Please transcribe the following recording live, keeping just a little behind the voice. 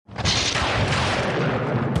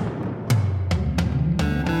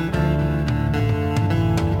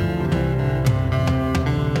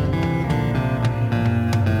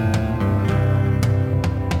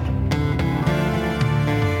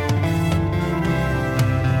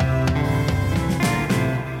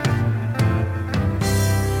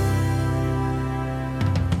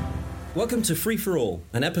Welcome to Free For All,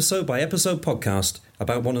 an episode-by-episode podcast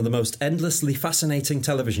about one of the most endlessly fascinating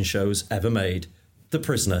television shows ever made, The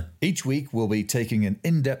Prisoner. Each week we'll be taking an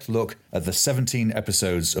in-depth look at the 17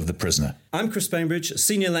 episodes of The Prisoner. I'm Chris Bainbridge,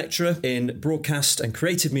 Senior Lecturer in Broadcast and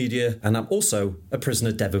Creative Media, and I'm also a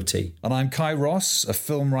Prisoner devotee. And I'm Kai Ross, a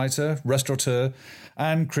film writer, restaurateur,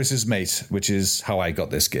 and Chris's mate, which is how I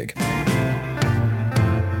got this gig.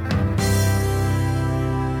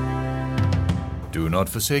 Do not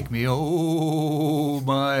forsake me, oh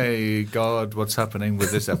my God, what's happening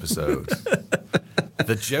with this episode?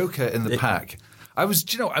 The Joker in the pack. I was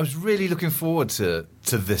really looking forward to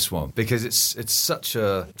this one because it's such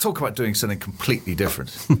a talk about doing something completely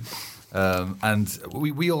different, and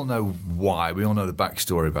we all know why. We all know the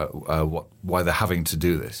backstory about why they're having to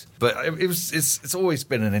do this. But it's always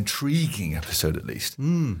been an intriguing episode, at least.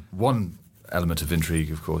 One element of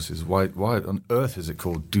intrigue, of course, is why on earth is it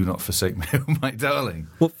called "Do Not Forsake Me, Oh My Darling"?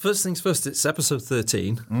 Well, first things first, it's episode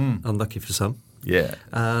 13. Unlucky for some. Yeah,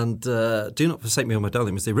 and "Do Not Forsake Me, Oh My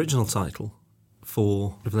Darling" was the original title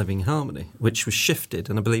for Living in Harmony, which was shifted,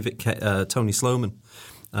 and I believe Tony Sloman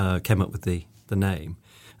came up with the name.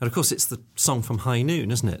 And of course, it's the song from High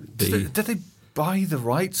Noon, isn't it? Did they buy the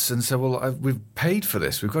rights and say, "Well, we've paid for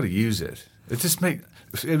this, we've got to use it"?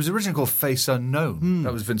 It was originally called Face Unknown.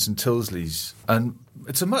 That was Vincent Tilsley's, and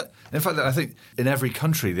it's in fact, I think in every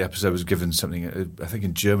country the episode was given something. I think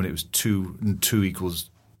in Germany it was 2 and 2 equals.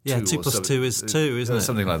 Yeah, 2 plus 2 is 2, isn't it?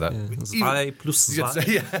 Something like that. Yeah. 5 plus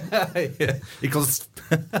 5. Yeah. Equals.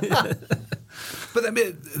 But I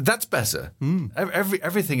mean, that's better.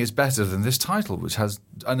 Everything is better than this title, which has,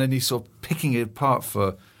 and then he's sort of picking it apart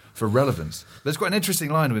for relevance. There's quite an interesting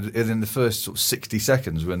line in the first sort of 60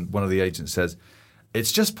 seconds when one of the agents says,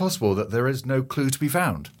 "It's just possible that there is no clue to be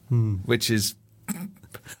found," which is,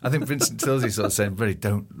 I think Vincent Tilsley sort of saying, really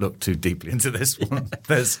don't look too deeply into this one.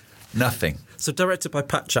 There's nothing. So directed by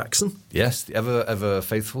Pat Jackson. Yes, the ever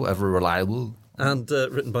faithful, ever reliable. And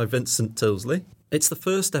written by Vincent Tilsley. It's the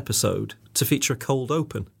first episode to feature a cold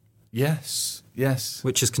open. Yes.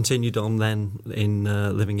 Which has continued on then in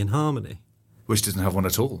Living in Harmony. Which doesn't have one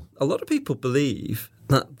at all. A lot of people believe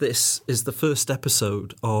that this is the first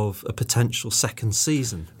episode of a potential second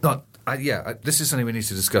season. This is something we need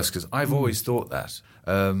to discuss because I've always thought that.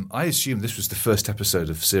 I assumed this was the first episode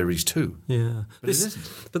of Series 2. Yeah. But it isn't.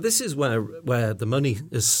 But this is where the money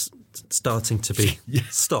is starting to be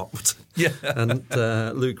stopped. Yeah. And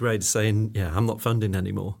Luke Grade is saying, I'm not funding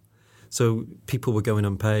anymore. So people were going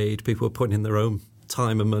unpaid, people were putting in their own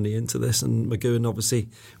time and money into this, and McGowan obviously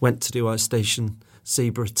went to do Ice Station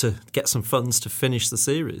Zebra to get some funds to finish the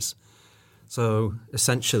series. So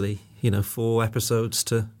essentially, 4 episodes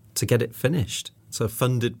to get it finished. So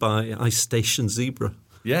funded by Ice Station Zebra.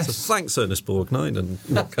 Yes. So thanks, Ernest Borgnine and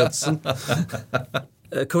Nick Hudson.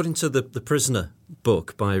 According to the Prisoner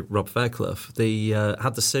book by Rob Fairclough,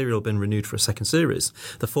 had the serial been renewed for a second series,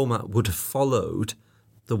 the format would have followed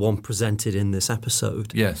the one presented in this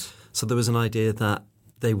episode. Yes. So there was an idea that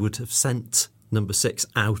they would have sent number 6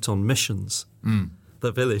 out on missions.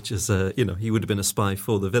 The village is, he would have been a spy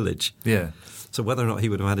for the village. Yeah. So whether or not he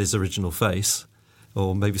would have had his original face,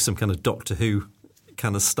 or maybe some kind of Doctor Who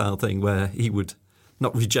kind of style thing where he would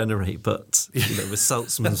not regenerate, but with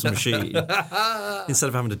Saltzman's machine, instead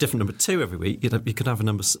of having a different number 2 every week, you could have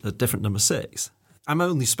a different number 6. I'm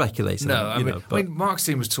only speculating. No, I mean, Mark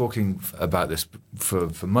Steen was talking about this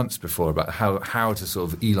for months before about how to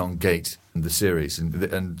sort of elongate the series,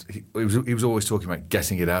 and he was always talking about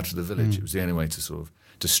getting it out of the village. It was the only way to sort of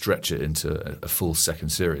to stretch it into a full second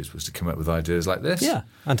series was to come up with ideas like this. Yeah,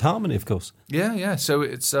 and Harmony, of course. Yeah. So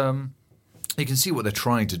it's you can see what they're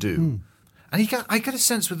trying to do, and I get a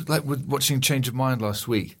sense with watching Change of Mind last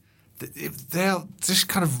week that they're just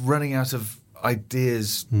kind of running out of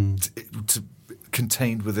ideas to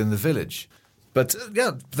contained within the village. But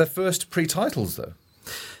their first pre-titles though.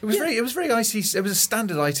 It was very ITC. It was a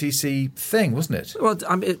standard ITC thing, wasn't it? Well,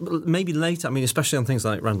 maybe later. I mean, especially on things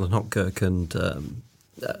like Randall and Hopkirk and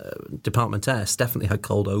Department S, definitely had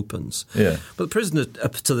cold opens. Yeah. But The Prisoner,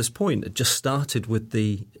 up to this point, had just started with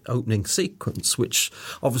the opening sequence, which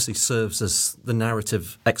obviously serves as the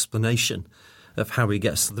narrative explanation of how he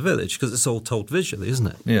gets to the village, because it's all told visually, isn't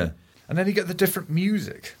it? Yeah. And then you get the different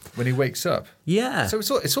music when he wakes up. Yeah. So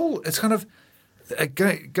it's kind of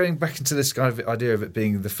going back into this kind of idea of it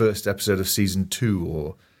being the first episode of season 2,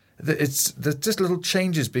 or there's just little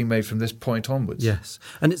changes being made from this point onwards. Yes,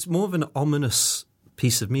 and it's more of an ominous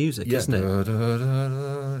piece of music, isn't it?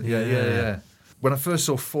 Yeah. When I first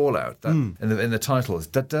saw Fallout, in the title, it's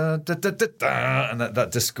da da da da da da, and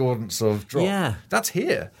that discordant sort of drop. Yeah, that's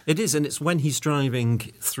here. It is, and it's when he's driving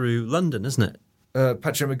through London, isn't it?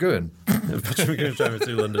 Patrick McGowan. Patrick McGowan driving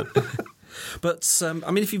through London. But,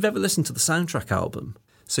 I mean, if you've ever listened to the soundtrack album,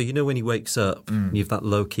 so you know when he wakes up, you have that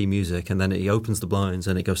low-key music, and then he opens the blinds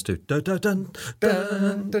and it goes to dun-dun-dun,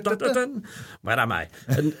 dun-dun-dun, where am I?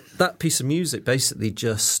 And that piece of music basically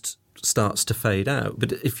just starts to fade out.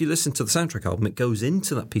 But if you listen to the soundtrack album, it goes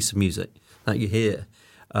into that piece of music that you hear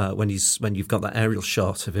when you've got that aerial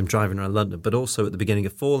shot of him driving around London, but also at the beginning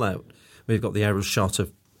of Fallout, where you've got the aerial shot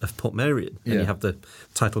of Portmeirion, and you have the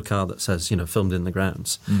title card that says, filmed in the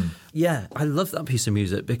grounds. Yeah, I love that piece of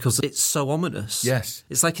music because it's so ominous. Yes.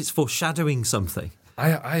 It's like it's foreshadowing something.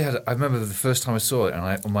 I remember the first time I saw it, and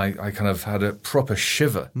I kind of had a proper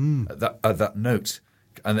shiver at that note,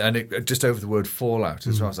 and it just over the word Fallout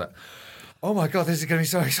as well. I was like, oh my God, this is going to be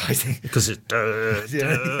so exciting. Because it's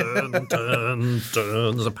dun, dun, dun,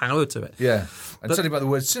 dun. There's a power to it. Yeah. And something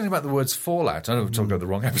about the words Fallout. I know we're talking about the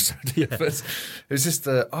wrong episode. Yeah. But it's just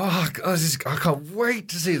I can't wait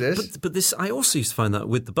to see this. But this, I also used to find that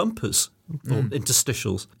with the bumpers or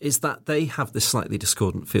interstitials, is that they have this slightly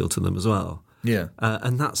discordant feel to them as well. Yeah.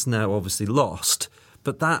 And that's now obviously lost.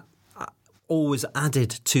 But that always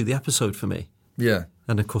added to the episode for me. Yeah.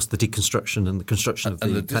 And of course, the deconstruction and the construction of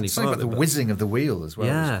the penny farthing. The whizzing of the wheel as well.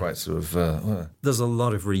 Yeah. Was quite sort of. There's a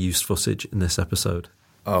lot of reused footage in this episode.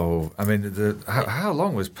 Oh, I mean, how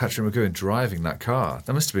long was Patrick McGowan driving that car?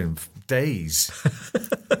 That must have been days.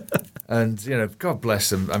 And, God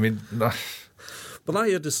bless him. I mean... Well,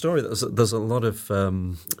 I heard a story that there's a lot of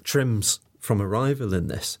trims from Arrival in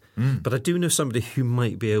this, but I do know somebody who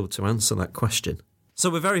might be able to answer that question.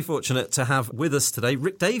 So we're very fortunate to have with us today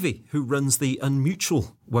Rick Davey, who runs the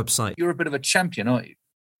Unmutual website. You're a bit of a champion, aren't you?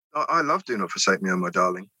 I love Do Not Forsake Me, Oh My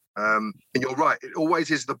Darling. And you're right, it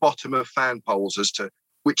always is the bottom of fan polls as to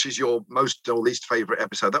which is your most or least favourite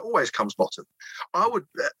episode. That always comes bottom. I would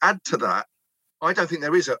add to that, I don't think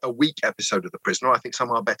there is a weak episode of The Prisoner. I think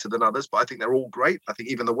some are better than others, but I think they're all great. I think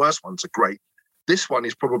even the worst ones are great. This one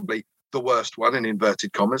is probably the worst one, in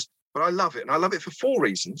inverted commas, but I love it. And I love it for 4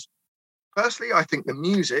 reasons. Firstly, I think the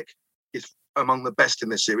music is among the best in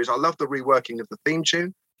this series. I love the reworking of the theme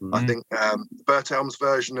tune. I think Bert Elm's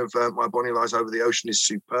version of My Bonnie Lies Over the Ocean is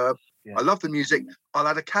superb. Yeah. I love the music. I'll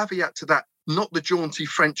add a caveat to that. Not the jaunty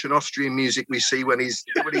French and Austrian music we see when he's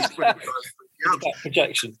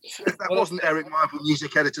projection. That wasn't Eric Marvel,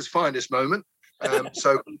 music editor's finest moment.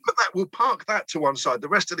 So, but we'll park that to one side. The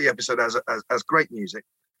rest of the episode has great music.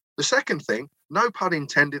 The second thing, no pun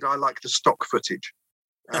intended, I like the stock footage.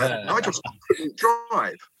 Nigel couldn't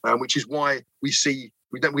drive, which is why we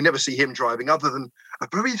never see him driving, other than a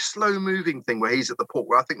very slow-moving thing where he's at the port,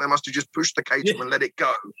 where I think they must have just pushed the cater and let it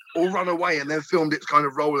go, or run away and then filmed it kind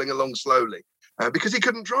of rolling along slowly, because he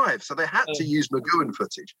couldn't drive. So they had to use McGowan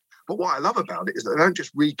footage. But what I love about it is that they don't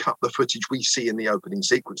just recut the footage we see in the opening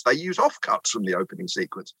sequence. They use offcuts from the opening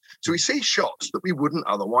sequence. So we see shots that we wouldn't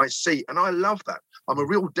otherwise see. And I love that. I'm a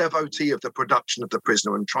real devotee of the production of The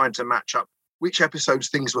Prisoner and trying to match up which episodes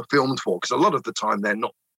things were filmed for, because a lot of the time they're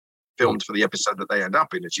not filmed for the episode that they end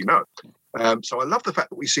up in, as you know. So I love the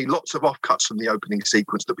fact that we see lots of offcuts from the opening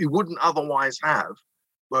sequence that we wouldn't otherwise have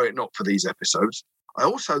were it not for these episodes. I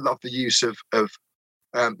also love the use of the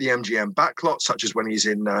MGM backlot, such as when he's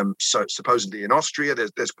in supposedly in Austria.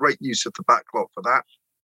 There's great use of the backlot for that.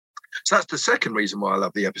 So that's the second reason why I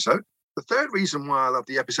love the episode. The third reason why I love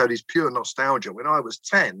the episode is pure nostalgia. When I was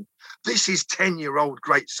 10, this is 10-year-old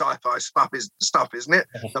great sci-fi stuff, isn't it?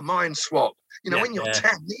 The Mind Swap. When you're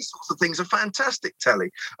 10, these sorts of things are fantastic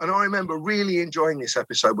telly. And I remember really enjoying this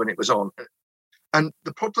episode when it was on. And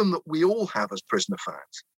the problem that we all have as Prisoner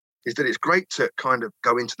fans is that it's great to kind of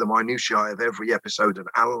go into the minutiae of every episode and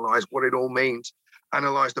analyse what it all means,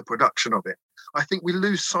 analyse the production of it. I think we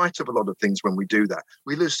lose sight of a lot of things when we do that.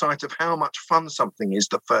 We lose sight of how much fun something is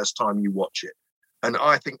the first time you watch it. And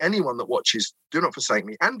I think anyone that watches Do Not Forsake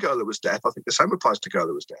Me and Girl Who Was Death, I think the same applies to Girl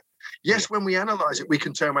Who Was Death. Yes, when we analyse it, we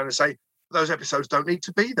can turn around and say, those episodes don't need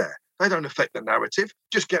to be there. They don't affect the narrative.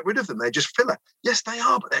 Just get rid of them. They're just filler. Yes, they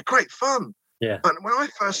are, but they're great fun. Yeah. And when I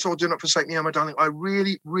first saw Do Not Forsake Me, Oh My Darling, I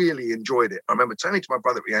really, really enjoyed it. I remember turning to my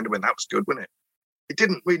brother at the end and went, that was good, wasn't it? It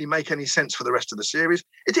didn't really make any sense for the rest of the series.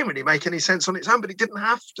 It didn't really make any sense on its own, but it didn't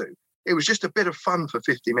have to. It was just a bit of fun for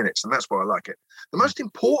 50 minutes, and that's why I like it. The most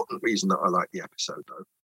important reason that I like the episode, though,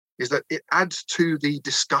 is that it adds to the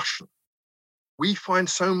discussion. We find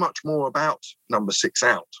so much more about Number 6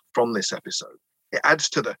 out from this episode. It adds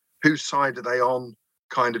to the whose side are they on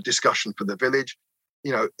kind of discussion for the village.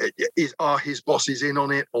 Are his bosses in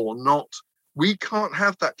on it or not? We can't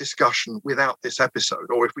have that discussion without this episode,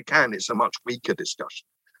 or if we can, it's a much weaker discussion.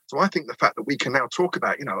 So I think the fact that we can now talk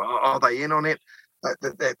about, are they in on it?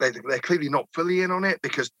 They're clearly not fully in on it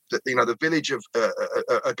because the village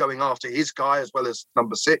are going after his guy as well as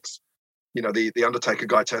number 6. The Undertaker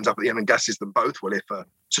guy turns up at the end and gasses them both. Well, if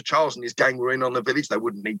Sir Charles and his gang were in on the village, they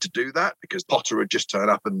wouldn't need to do that because Potter had just turned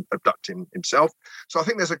up and abducted him himself. So I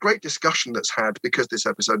think there's a great discussion that's had because this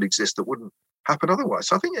episode exists that wouldn't happen otherwise.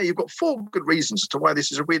 So I think you've got 4 good reasons as to why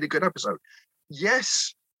this is a really good episode.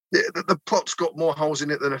 Yes, the plot's got more holes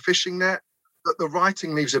in it than a fishing net, but the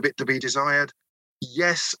writing leaves a bit to be desired.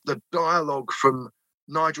 Yes, the dialogue from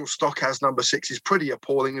Nigel Stock as number 6 is pretty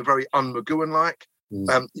appalling and very un-McGowan-like.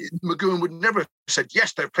 McGowan would never have said,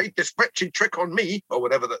 yes, they've played this wretched trick on me, or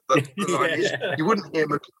whatever the line is. You wouldn't hear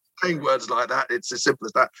McGowan saying words like that. It's as simple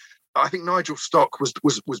as that. I think Nigel Stock was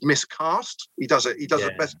miscast. He does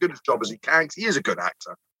the best good job as he can. He is a good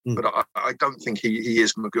actor, but I don't think he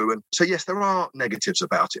is McGowan. So yes, there are negatives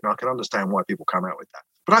about it, and I can understand why people come out with that.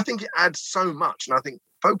 But I think it adds so much, and I think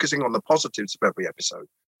focusing on the positives of every episode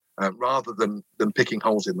rather than picking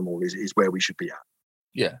holes in them all is where we should be at.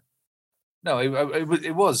 Yeah. No,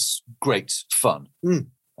 it was great fun.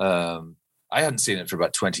 I hadn't seen it for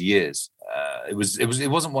about 20 years. It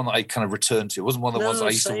wasn't one that I kind of returned to. It wasn't one of the ones I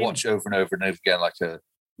used to watch over and over and over again. Like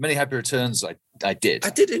many happy returns, I did. I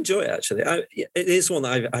did enjoy it actually. It is one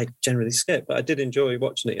that I generally skip, but I did enjoy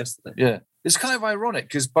watching it yesterday. Yeah, it's kind of ironic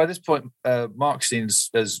because by this point, Mark Steen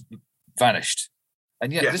has vanished,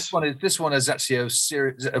 and yet this one is actually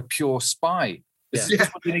a pure spy. This would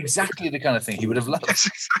have been exactly the kind of thing he would have loved. Yes,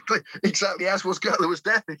 exactly. As was Girl Who Was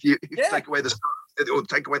Death. If you take away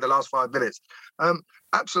the last 5 minutes,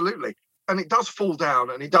 absolutely. And it does fall down,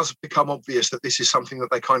 and it does become obvious that this is something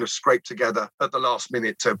that they kind of scrape together at the last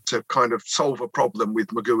minute to kind of solve a problem with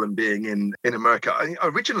McGowan being in America.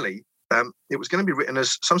 Originally, it was going to be written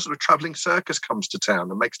as some sort of travelling circus comes to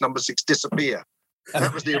town and makes number 6 disappear. And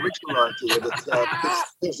that was the original idea that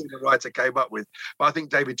the writer came up with. But I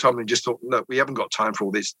think David Tomlin just thought, look, we haven't got time for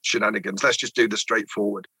all these shenanigans. Let's just do the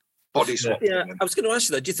straightforward body swap. Yeah, I was going to ask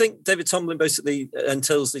you that. Do you think David Tomlin basically and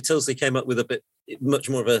Tilsley came up with a bit much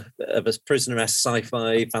more of a prisoner-esque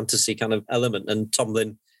sci-fi fantasy kind of element, and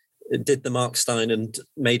Tomlin did the Mark Stein and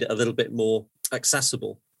made it a little bit more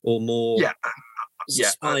accessible or more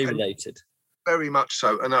spy-related? Very much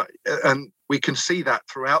so, and we can see that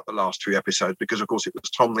throughout the last 3 episodes because, of course, it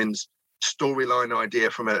was Tomlin's storyline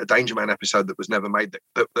idea from a Danger Man episode that was never made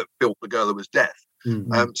that built The Girl Who Was Death.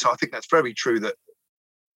 Mm-hmm. So I think that's very true.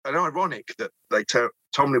 And ironic that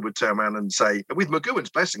Tomlin would turn around and say, with McGowan's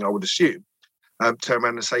blessing, I would assume, turn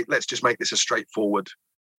around and say, let's just make this a straightforward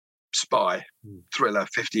spy thriller,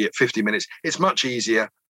 50 minutes. It's much easier.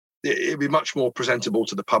 It'd be much more presentable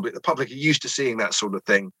to the public. The public are used to seeing that sort of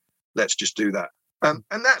thing. Let's just do that. And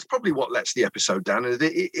that's probably what lets the episode down. It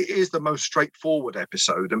is the most straightforward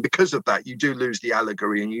episode. And because of that, you do lose the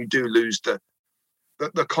allegory and you do lose the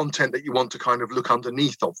content that you want to kind of look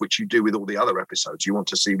underneath of, which you do with all the other episodes. You want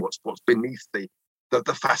to see what's beneath the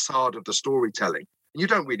facade of the storytelling. And you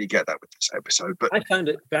don't really get that with this episode. But I found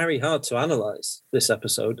it very hard to analyse this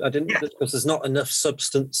episode. I didn't, because there's not enough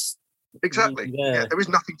substance. Exactly. Yeah, there is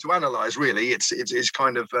nothing to analyse, really. It's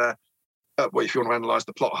kind of... well, if you want to analyse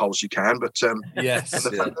the plot holes, you can. But yes, and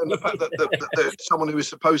the fact that someone who is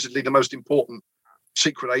supposedly the most important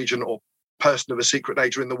secret agent or person of a secret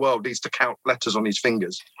nature in the world needs to count letters on his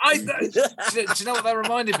fingers. Do you know what that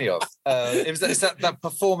reminded me of? It was that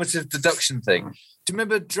performative deduction thing. Do you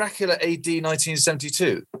remember Dracula AD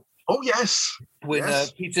 1972? Oh yes. When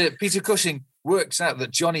Peter Cushing works out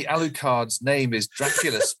that Johnny Alucard's name is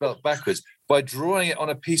Dracula spelt backwards by drawing it on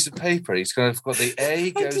a piece of paper. He's kind of got the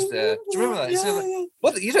A goes there. Do you remember that? Yeah.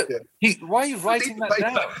 What you don't? Why are you writing that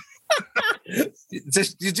down?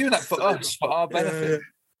 You're doing that for us, for our benefit.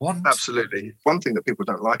 Absolutely. One thing that people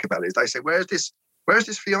don't like about it is they say, "Where's this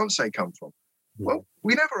fiancé come from?" Well,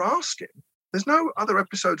 we never ask him. There's no other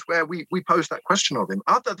episodes where we pose that question of him,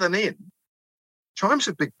 other than in Chimes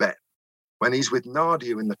of Big Ben, when he's with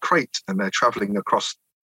Nadia in the crate and they're travelling across,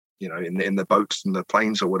 in the boats and the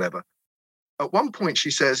planes or whatever. At one point,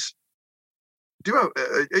 she says, "Are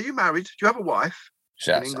you married? Do you have a wife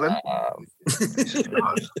in England?" He says,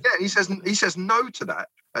 no. Yeah, he says no to that,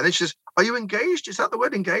 and then she says, "Are you engaged? Is that the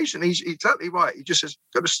word engaged?" And he's exactly right. He just says,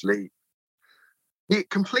 "Go to sleep." He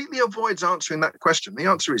completely avoids answering that question. The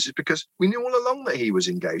answer is because we knew all along that he was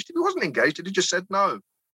engaged. If he wasn't engaged, he'd have just said no.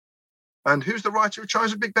 And who's the writer of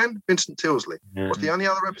Chimes of Big Ben? Vincent Tilsley. What's the only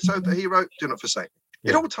other episode that he wrote? Do Not Forsake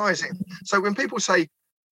Me. It all ties in. So when people say,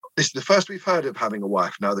 this is the first we've heard of having a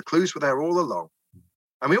wife, no, the clues were there all along.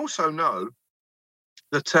 And we also know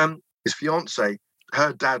that his fiancée,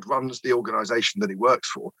 her dad runs the organisation that he works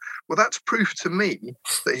for. Well, that's proof to me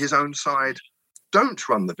that his own side don't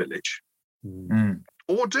run the village.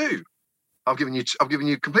 or do. I've given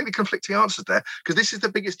you completely conflicting answers there, because this is the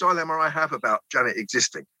biggest dilemma I have about Janet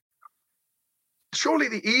existing. Surely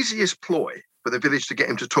the easiest ploy for the village to get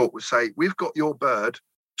him to talk was say, "We've got your bird,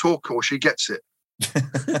 talk or she gets it."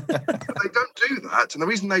 But they don't do that, and the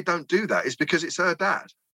reason they don't do that is because it's her dad.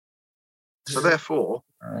 So therefore,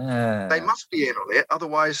 they must be in on it.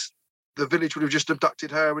 Otherwise, the village would have just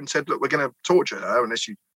abducted her and said, "Look, we're going to torture her unless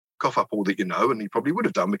you cough up all that you know," and he probably would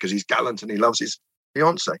have done because he's gallant and he loves his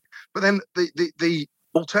fiancée. But then the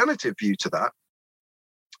alternative view to that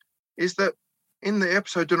is that in the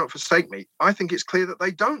episode "Do Not Forsake Me," I think it's clear that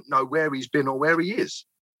they don't know where he's been or where he is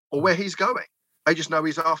or where he's going. They just know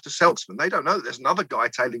he's after Seltzman. They don't know that there's another guy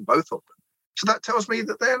tailing both of them. So that tells me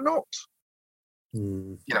that they're not,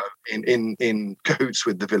 in cahoots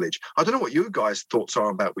with the village. I don't know what you guys' thoughts are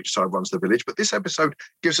about which side runs the village, but this episode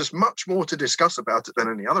gives us much more to discuss about it than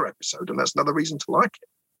any other episode, and that's another reason to like it.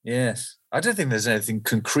 Yes, I don't think there's anything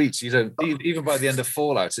concrete. You don't even by the end of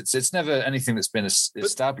Fallout. It's never anything that's been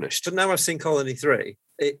established. But now I've seen Colony 3.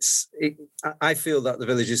 I feel that the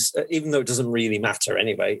village is, even though it doesn't really matter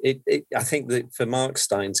anyway. I think that for Mark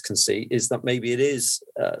Stein's conceit is that maybe it is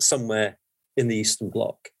somewhere in the Eastern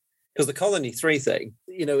Bloc, because the Colony 3 thing,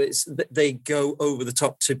 it's they go over the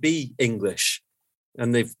top to be English,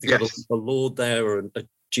 and they've got a lord there or a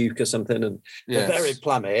duke or something, and they're very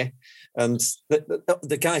plammy. And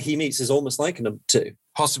the guy he meets is almost like them too.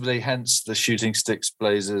 Possibly, hence the shooting sticks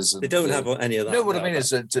blazers. They don't have any of that. No, what I mean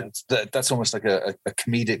is that's almost like a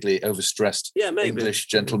comedically overstressed English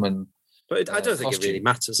gentleman. But I don't think it really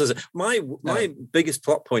matters, does it? My biggest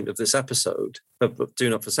plot point of this episode of Do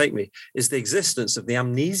Not Forsake Me is the existence of the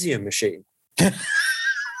amnesia machine.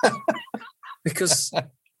 Because,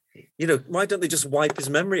 why don't they just wipe his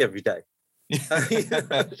memory every day?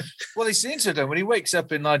 Well, he seems to have done. When he wakes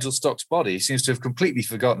up in Nigel Stock's body, he seems to have completely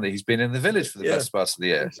forgotten that he's been in the village for the best part of the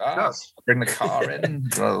year. Bring the car in.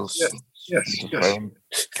 Yes.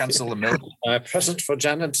 Cancel the milk. Present for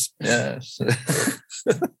Janet. Yes.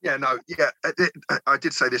 I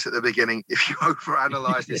did say this at the beginning. If you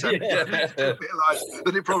overanalyze this episode, you realise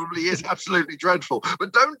that it probably is absolutely dreadful.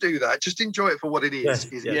 But don't do that. Just enjoy it for what it is.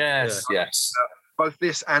 Yes. Both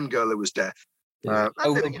this and Girl Who Was Deaf.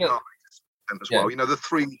 As well, the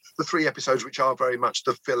three episodes which are very much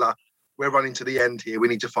the filler. We're running to the end here. We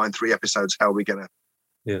need to find 3 episodes. How are we going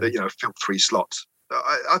to, fill 3 slots?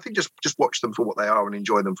 I think just watch them for what they are and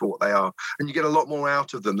enjoy them for what they are, and you get a lot more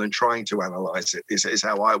out of them than trying to analyze it. Is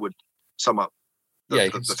how I would sum up.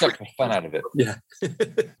 You can suck the fun out of it. Yeah.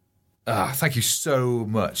 Thank you so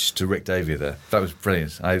much to Rick Davey there. That was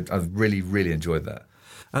brilliant. I really, really enjoyed that.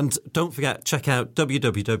 And don't forget, check out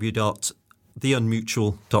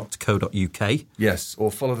www.theunmutual.co.uk. Yes,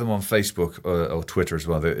 or follow them on Facebook or Twitter as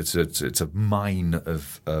well. It's a mine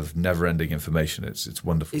of never-ending information. It's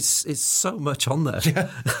wonderful. It's so much on there. Yeah.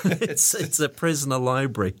 it's a prisoner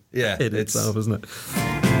library. Yeah, in itself, isn't it?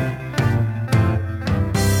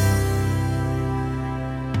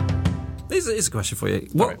 Here's a question for you.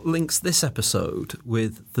 What links this episode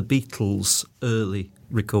with the Beatles' early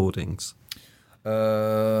recordings?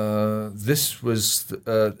 This was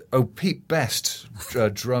Pete Best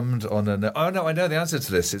drummed on an. Oh no, I know the answer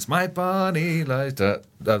to this. It's My Bonnie like that.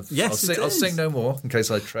 Yes, I'll sing no more in case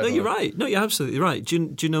I tread. No, you're right. No, you're absolutely right.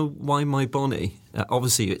 Do you know why My Bonnie?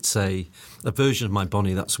 Obviously, it's a version of My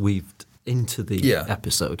Bonnie that's weaved into the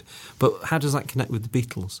episode. But how does that connect with the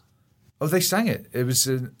Beatles? Oh, they sang it. It was.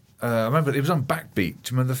 I remember it was on Backbeat. Do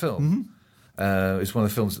you remember the film? Mm-hmm. It's one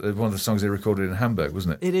of the songs they recorded in Hamburg,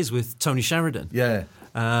 wasn't it? It is, with Tony Sheridan. Yeah.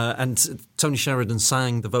 And Tony Sheridan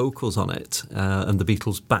sang the vocals on it, and the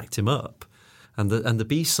Beatles backed him up. And the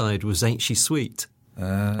B-side was Ain't She Sweet?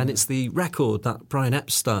 And it's the record that Brian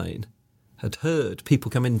Epstein had heard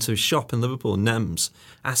people come into a shop in Liverpool, Nems,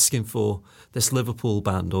 asking for this Liverpool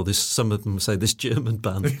band, or some of them say this German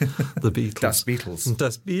band, the Beatles. Das Beatles.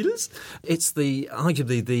 Das Beatles. It's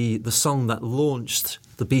arguably the song that launched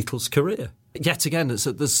the Beatles' career. Yet again,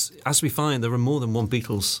 as we find, there are more than one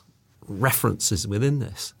Beatles references within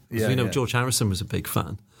this. George Harrison was a big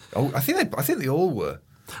fan. Oh, I think they all were.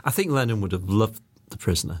 I think Lennon would have loved The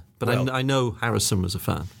Prisoner, but I know Harrison was a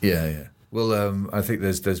fan. Yeah. Well, I think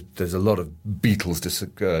there's a lot of Beatles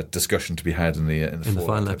discussion to be had in the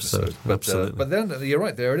final episode. Absolutely. But then you're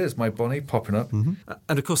right. There it is, My Bonnie popping up, and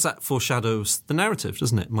of course that foreshadows the narrative,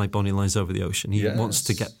 doesn't it? My Bonnie lies over the ocean. He wants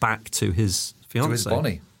to get back to his fiancée, to his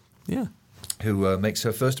Bonnie. Yeah. Who makes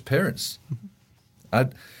her first appearance. I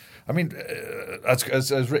mean,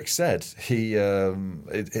 as Rick said,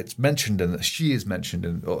 it's mentioned and she is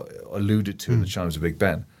mentioned or alluded to in The Chimes of Big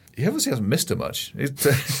Ben. He obviously hasn't missed her much.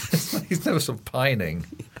 He's never sort of pining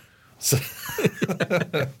So,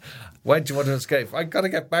 why do you want to escape? I've got to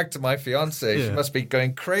get back to my fiancée. Yeah. She must be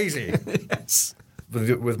going crazy. Yes.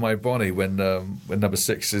 With my Bonnie, when number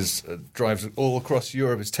 6 drives all across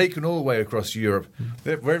Europe, it's taken all the way across Europe.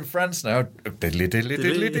 We're in France now. Diddly, diddly,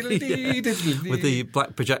 diddly, diddly, diddly, diddly. With the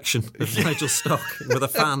black projection of Nigel Stock with a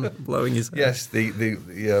fan blowing his hair. Yes, the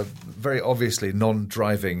very obviously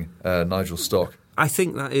non-driving Nigel Stock. I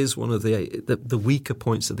think that is one of the weaker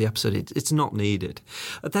points of the episode. It's not needed.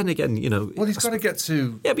 But then again, Well, he's got to get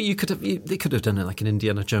to. Yeah, but they could have done it like an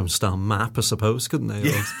Indiana Jones style map, I suppose, couldn't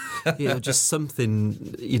they? Or, just something,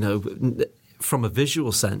 from a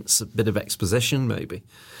visual sense, a bit of exposition, maybe.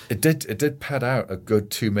 It did pad out a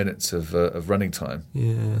good 2 minutes of running time.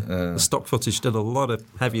 Yeah, the stock footage did a lot of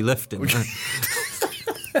heavy lifting.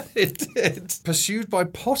 It did. Pursued by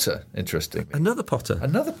Potter, interestingly. Another Potter.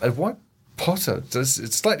 Why Potter?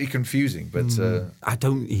 It's slightly confusing, but I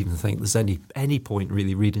don't even think there's any point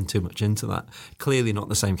really reading too much into that. Clearly not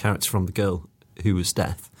the same character from the girl who was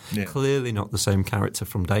Death. Yeah. Clearly not the same character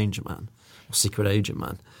from Danger Man or Secret Agent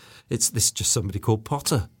Man. This is just somebody called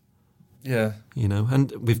Potter. yeah.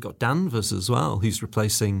 And we've got Danvers as well, who's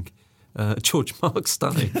replacing George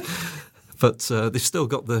Markstein. But they've still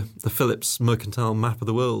got the Phillips mercantile map of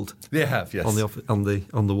the world. They have, yes. on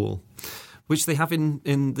the wall, which they have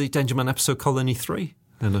in the Danger Man episode Colony 3.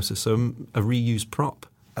 I noticed, so a reused prop.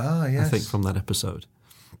 Ah, yes. I think from that episode.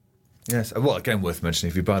 Yes. Well, again, worth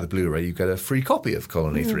mentioning, if you buy the Blu-ray, you get a free copy of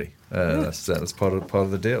Colony 3. That's part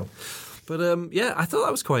of the deal. But I thought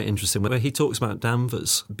that was quite interesting, where he talks about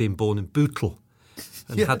Danvers being born in Bootle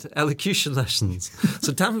and had elocution lessons.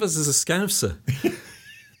 So Danvers is a Scouser.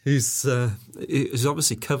 He's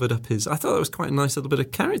obviously covered up his... I thought that was quite a nice little bit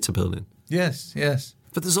of character building. Yes, yes.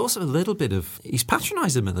 But there's also a little bit of... He's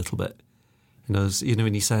patronised him a little bit.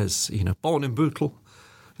 When he says, born in Bootle,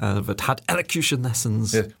 but had elocution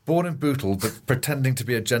lessons. Yeah. Born in Bootle, but pretending to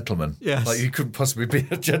be a gentleman. Yes. Like you couldn't possibly be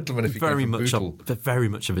a gentleman if you came from Bootle. Very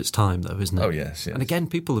much of its time, though, isn't it? Oh, yes, yes. And again,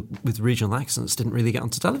 people with regional accents didn't really get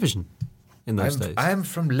onto television in those days. I'm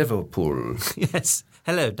from Liverpool. Yes.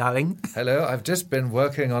 Hello, darling. Hello, I've just been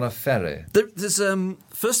working on a ferry. There's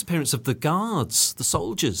first appearance of the guards, the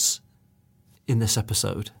soldiers, in this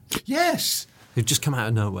episode. Yes. Who've just come out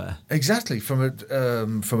of nowhere. Exactly, from a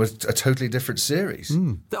totally different series.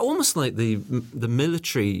 They're almost like the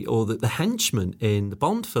military or the henchmen in the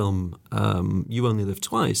Bond film You Only Live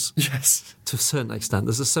Twice. Yes. To a certain extent.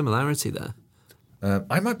 There's a similarity there.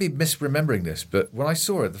 I might be misremembering this, but when I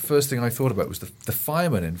saw it, the first thing I thought about was the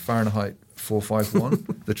firemen in Fahrenheit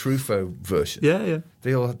 451, the Truffaut version. Yeah.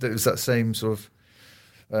 It was that same sort of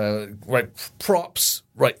props.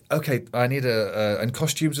 Right, okay. I need and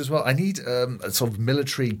costumes as well. I need a sort of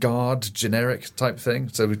military guard generic type thing.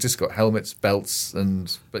 So we've just got helmets, belts,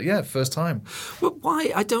 but first time. Well,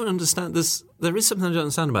 why? I don't understand. There is something I don't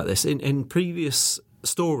understand about this. In previous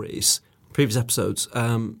stories, previous episodes,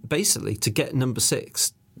 basically to get number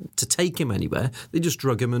 6 to take him anywhere, they just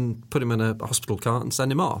drug him and put him in a hospital cart and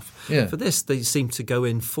send him off. Yeah. For this, they seem to go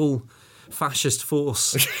in full fascist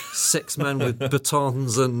force, 6 men with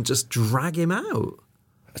batons, and just drag him out.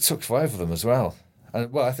 It took 5 of them as well. I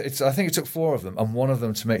think it took 4 of them, and one of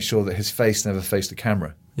them to make sure that his face never faced the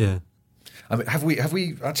camera. Yeah. I mean, have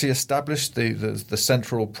we actually established the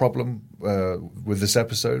central problem with this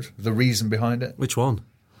episode, the reason behind it? Which one?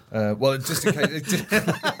 Just in case.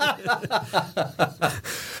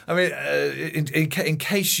 I mean, in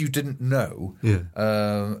case you didn't know,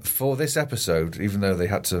 for this episode, even though they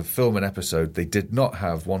had to film an episode, they did not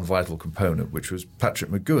have one vital component, which was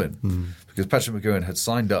Patrick McGoohan, because Patrick McGoohan had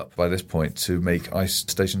signed up by this point to make Ice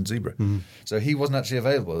Station Zebra. So he wasn't actually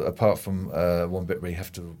available, apart from one bit where you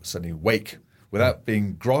have to suddenly wake without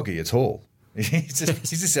being groggy at all. He's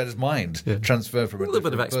just had his mind transferred from a little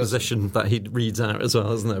bit of exposition that he reads out as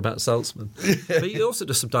well, isn't there, about Saltzman? But he also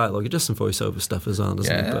does some dialogue. He does some voiceover stuff as well,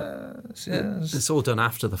 doesn't he? But it's all done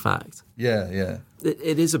after the fact. Yeah.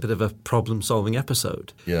 It is a bit of a problem-solving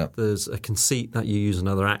episode. Yeah. There's a conceit that you use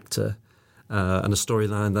another actor and a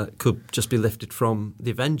storyline that could just be lifted from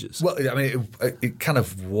the Avengers. Well, I mean, it kind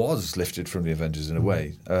of was lifted from the Avengers in a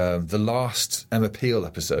way. The last Emma Peel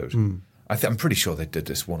episode, I'm pretty sure they did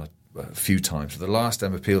this a few times. The last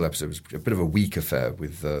Emma Peel episode was a bit of a weak affair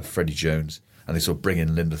with Freddie Jones, and they sort of bring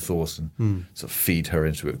in Linda Thorson, sort of feed her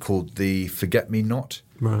into it, called the Forget Me Not.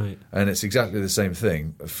 Right. And it's exactly the same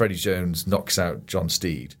thing. Freddie Jones knocks out John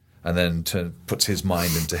Steed and then puts his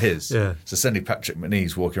mind into his. Yeah. So suddenly Patrick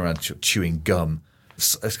McNee's walking around chewing gum.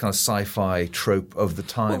 It's kind of sci-fi trope of the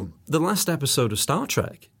time. Well, the last episode of Star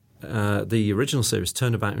Trek, the original series,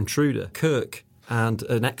 Turnabout Intruder, Kirk and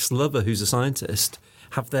an ex-lover who's a scientist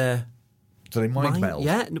have their Do they mind meld?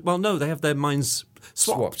 Yeah. Well, no, they have their minds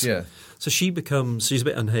swapped. Yeah. So she's a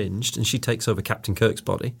bit unhinged, and she takes over Captain Kirk's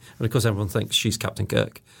body. And of course, everyone thinks she's Captain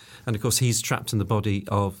Kirk. And of course, he's trapped in the body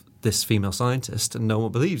of this female scientist, and no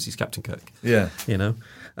one believes he's Captain Kirk. Yeah.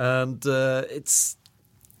 And it's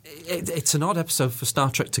an odd episode for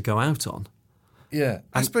Star Trek to go out on. Yeah,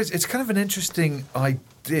 I suppose it's kind of an interesting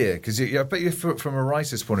idea because I bet you from a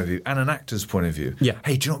writer's point of view and an actor's point of view. Yeah.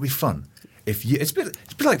 Hey, do you know what would be fun? It's a bit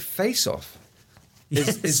like Face Off.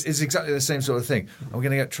 Yes. Is exactly the same sort of thing. I'm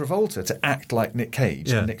going to get Travolta to act like Nick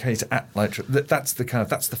Cage, and Nick Cage to act like that's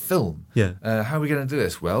the film. Yeah. How are we going to do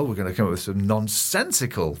this? Well, we're going to come up with some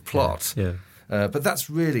nonsensical plot. Yeah. But that's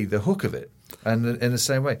really the hook of it. And in the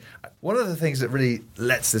same way, one of the things that really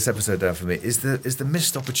lets this episode down for me is the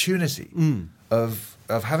missed opportunity of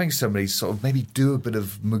having somebody sort of maybe do a bit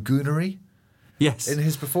of magoonery. Yes. In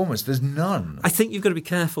his performance, there's none. I think you've got to be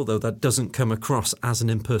careful, though, that doesn't come across as an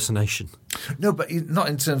impersonation. No, but not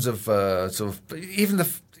in terms of even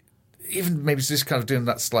maybe just kind of doing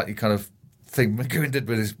that slightly kind of thing McGowan did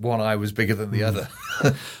with his one eye was bigger than the other.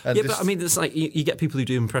 But I mean, it's like you get people who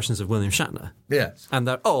do impressions of William Shatner. Yeah. And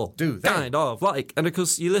they're kind of like, and of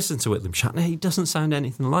course you listen to William Shatner, he doesn't sound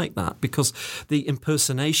anything like that because the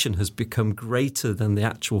impersonation has become greater than the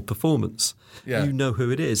actual performance. Yeah. You know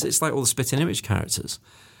who it is. It's like all the spitting image characters.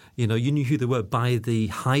 You knew who they were by the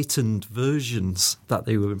heightened versions that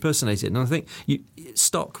they were impersonating. And I think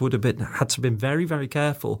Stock would have had to have been very, very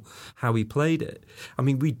careful how he played it. I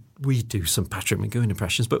mean, we do some Patrick McGowan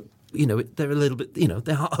impressions, but, they're a little bit,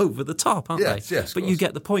 they are over the top, aren't they? Yes, but you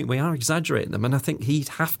get the point. We are exaggerating them. And I think he'd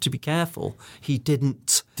have to be careful. He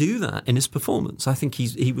didn't do that in his performance. I think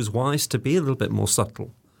he was wise to be a little bit more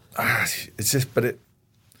subtle. I think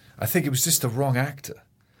it was just the wrong actor.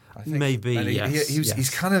 I think. Maybe, yes. He's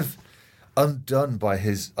kind of undone by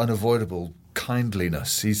his unavoidable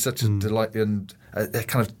kindliness. He's such a delight and a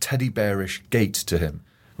kind of teddy bearish gait to him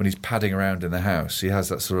when he's padding around in the house. He has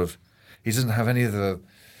that sort of. He doesn't have any of the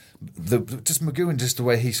just McGowan, just the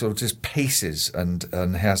way he sort of just paces and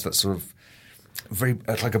has that sort of very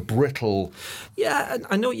like a brittle. Yeah,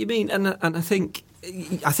 I know what you mean, and I think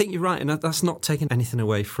you're right, and that's not taking anything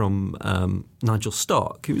away from Nigel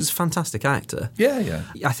Stock, who was a fantastic actor. Yeah.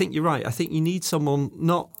 I think you're right. I think you need someone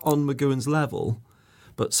not on McGowan's level,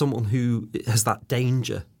 but someone who has that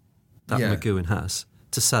danger that McGowan has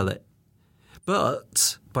to sell it.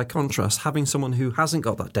 But by contrast, having someone who hasn't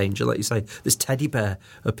got that danger, like you say, this teddy bear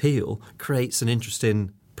appeal creates an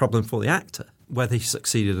interesting problem for the actor. Whether he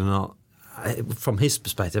succeeded or not, from his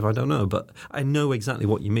perspective, I don't know, but I know exactly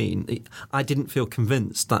what you mean. I didn't feel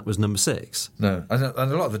convinced that was number 6. No, and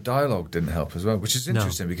a lot of the dialogue didn't help as well, which is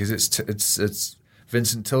interesting because it's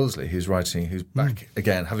Vincent Tilsley who's back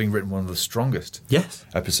again, having written one of the strongest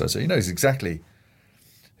episodes. So he knows exactly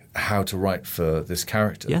how to write for this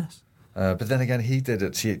character. Yes. But then again, he did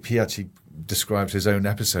it. He actually described his own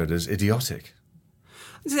episode as idiotic.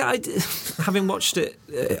 See, having watched it,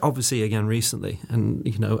 obviously, again recently, and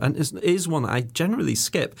and it is one that I generally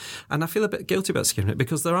skip, and I feel a bit guilty about skipping it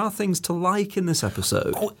because there are things to like in this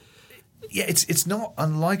episode. Oh, yeah, it's not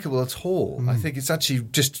unlikable at all. I think it's actually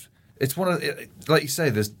just it's one of like you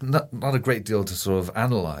say. There's not a great deal to sort of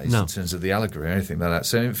analyse in terms of the allegory or anything like that.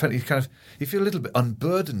 So in fact, you feel a little bit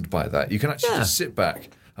unburdened by that. You can actually just sit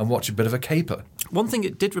back and watch a bit of a caper. One thing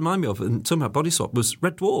it did remind me of, and talking about Body Swap, was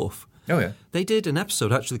Red Dwarf. Oh, yeah. They did an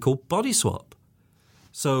episode actually called Body Swap.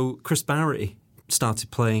 So Chris Barry started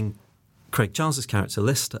playing Craig Charles's character,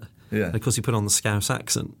 Lister. Yeah. And of course, he put on the Scouse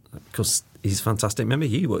accent because he's fantastic. Remember,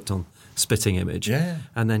 he worked on Spitting Image. Yeah.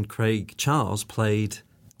 And then Craig Charles played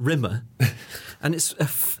Rimmer. And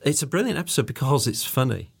it's a brilliant episode because it's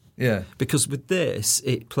funny. Yeah. Because with this,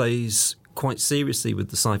 it plays quite seriously with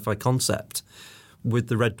the sci-fi concept. With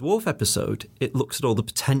the Red Dwarf episode, it looks at all the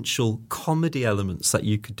potential comedy elements that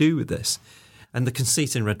you could do with this. And the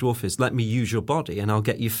conceit in Red Dwarf is, let me use your body and I'll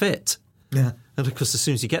get you fit. Yeah. And of course, as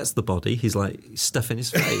soon as he gets the body, he's like stuffing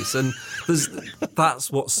his face. And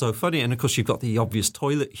that's what's so funny. And of course, you've got the obvious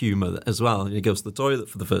toilet humour as well. And he goes to the toilet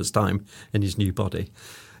for the first time in his new body.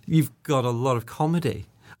 You've got a lot of comedy.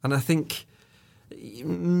 And I think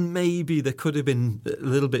maybe there could have been a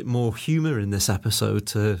little bit more humour in this episode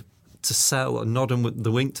to sell a nod and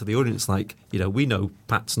the wink to the audience, like, we know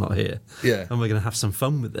Pat's not here, and we're going to have some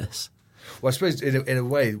fun with this. Well, I suppose in a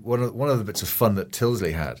way, one of the bits of fun that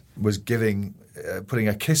Tilsley had was putting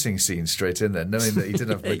a kissing scene straight in there, knowing that he didn't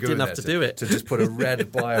have, he didn't have to do it, to just put a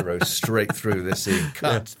red biro straight through this scene.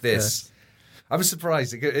 Cut this. Yeah. I was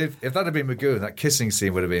surprised if that had been McGowan, that kissing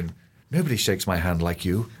scene would have been. Nobody shakes my hand like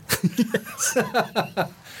you.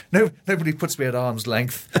 Nobody puts me at arm's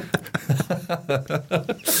length.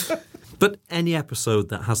 But any episode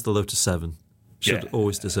that has the Lotus 7 should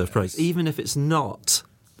always deserve praise, even if it's not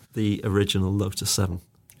the original Lotus 7.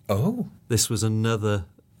 Oh. This was another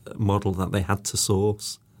model that they had to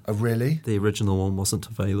source. Oh, really? The original one wasn't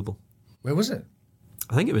available. Where was it?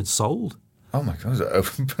 I think it had been sold. Oh, my God. Was it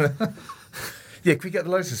open? Yeah, can we get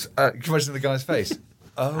the Lotus? Can you imagine the guy's face?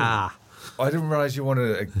 Oh. I didn't realise you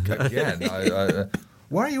wanted it again.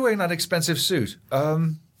 Why are you wearing that expensive suit?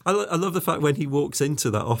 I love the fact when he walks into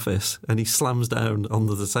that office and he slams down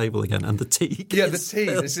onto the table again and the tea the tea.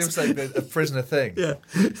 It seems like a prisoner thing. Yeah.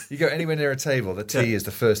 You go anywhere near a table, the tea is the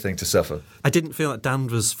first thing to suffer. I didn't feel like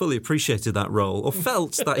Danvers fully appreciated that role or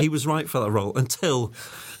felt that he was right for that role until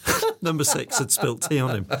number 6 had spilt tea on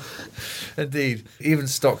him. Indeed. Even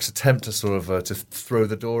Stock's attempt to sort of to throw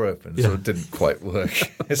the door open sort of didn't quite work.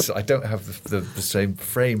 I don't have the same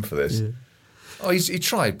frame for this. Yeah. Oh, he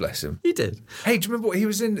tried, bless him. He did. Hey, do you remember what he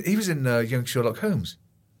was in? He was in Young Sherlock Holmes.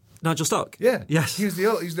 Nigel Stock? Yeah. Yes. He was the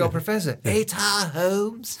old professor. Yeah. Eta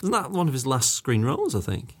Holmes. Isn't that one of his last screen roles, I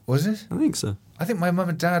think? Was it? I think so. I think my mum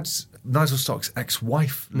and dad's, Nigel Stock's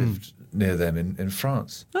ex-wife lived near them in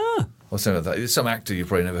France. Ah. Or something like that. Some actor you've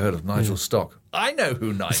probably never heard of, Nigel Stock. I know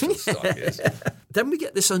who Nigel Stock is. Then we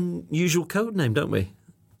get this unusual code name, don't we?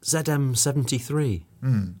 ZM73,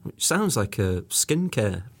 which sounds like a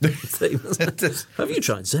skincare thing. Have you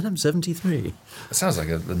tried ZM73? It sounds like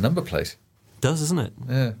the number plate. Does, doesn't it?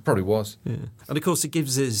 Yeah, probably was. Yeah. And of course, it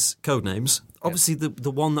gives his code names. Obviously, the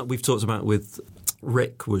one that we've talked about with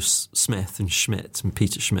Rick was Smith and Schmidt and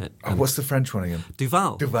Peter Schmidt. Oh, what's the French one again?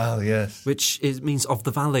 Duval. Duval, yes. Which means of the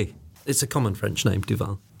valley. It's a common French name,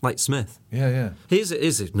 Duval, like Smith. Yeah, yeah. Here's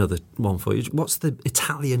another one for you. What's the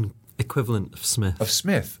Italian equivalent of Smith? Of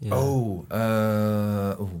Smith? Yeah. Oh,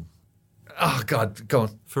 God, go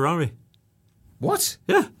on. Ferrari. What?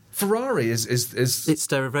 Yeah. Ferrari is... Its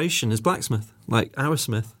derivation is blacksmith, like our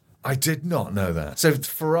Smith. I did not know that. So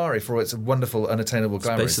Ferrari, for its wonderful, unattainable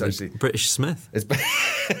glamour, it's basically British Smith.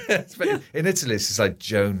 In Italy, it's just like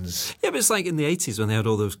Jones. Yeah, but it's like in the 80s when they had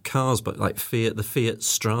all those cars, but like the Fiat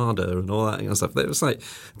Strada and all that kind of stuff. It was like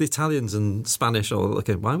the Italians and Spanish all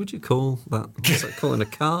looking, why would you call that? It's like calling a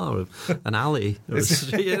car an alley. But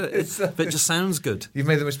it just sounds good. You've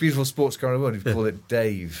made the most beautiful sports car in the world. You've called it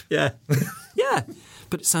Dave. Yeah. Yeah.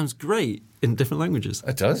 But it sounds great in different languages.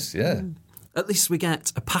 It does, yeah. At least we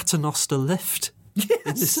get a paternoster lift in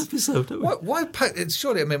this episode, don't we? Why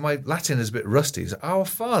surely, I mean, my Latin is a bit rusty. Is it Our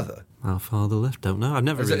Father? Our Father lift, don't know. I've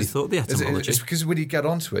never really thought the etymology. It's because when you get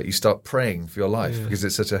onto it, you start praying for your life because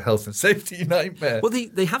it's such a health and safety nightmare. Well,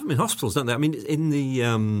 they have them in hospitals, don't they? I mean, in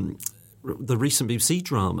the recent BBC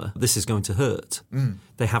drama, This Is Going to Hurt,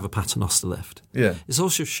 they have a paternoster lift. Yeah. It's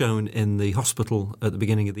also shown in the hospital at the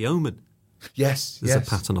beginning of The Omen. Yes, There's a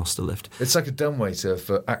paternoster lift. It's like a dumbwaiter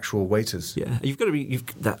for actual waiters. Yeah, you've got to be.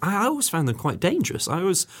 I always found them quite dangerous. I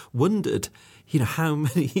always wondered, how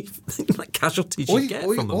many casualties you get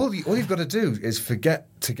from them. All you've got to do is forget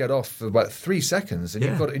to get off for about 3 seconds, and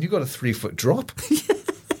you've got a 3-foot drop.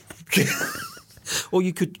 Or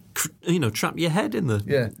you could, trap your head in the.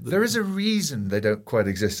 Yeah, there is a reason they don't quite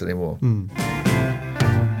exist anymore.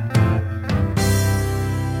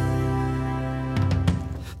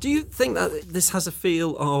 Do you think that this has a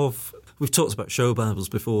feel of... We've talked about show Bibles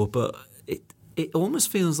before, but it almost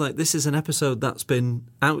feels like this is an episode that's been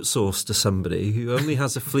outsourced to somebody who only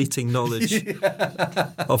has a fleeting knowledge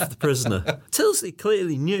of the prisoner. Tilsley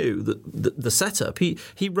clearly knew the setup.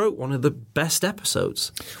 He wrote one of the best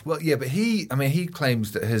episodes. Well, yeah, but he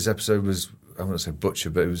claims that his episode was, I won't say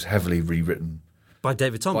butchered, but it was heavily rewritten. By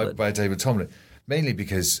David Tomlin. By David Tomlin. Mainly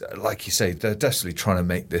because, like you say, they're desperately trying to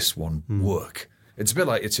make this one work. It's a bit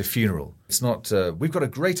like It's a Funeral. It's not, we've got a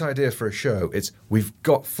great idea for a show. It's, we've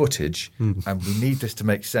got footage and we need this to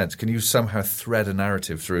make sense. Can you somehow thread a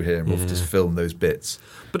narrative through here and we'll just film those bits?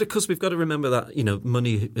 But of course, we've got to remember that,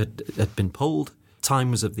 money had been pulled.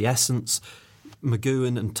 Time was of the essence.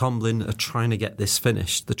 McGowan and Tomlin are trying to get this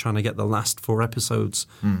finished. They're trying to get the last 4 episodes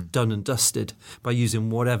done and dusted by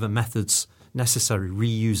using whatever methods necessary,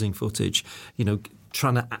 reusing footage,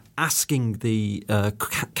 asking the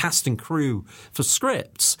cast and crew for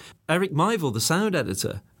scripts. Eric Mivel, the sound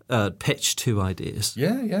editor, pitched 2 ideas.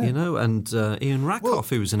 Yeah. And Ian Rakoff,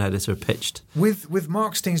 who was an editor, pitched. With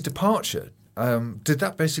Mark Steen's departure, did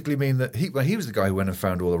that basically mean that he was the guy who went and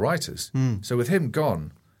found all the writers? So with him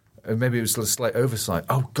gone, maybe it was a slight oversight.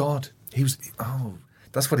 Oh God,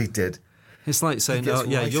 that's what he did. It's like saying,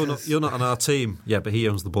 you're not on our team. Yeah, but he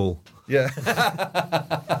owns the ball. Yeah.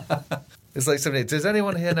 It's like somebody, does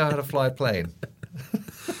anyone here know how to fly a plane?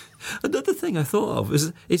 Another thing I thought of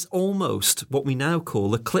is it's almost what we now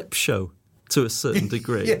call a clip show. to a certain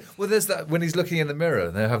degree. Yeah, well, there's that when he's looking in the mirror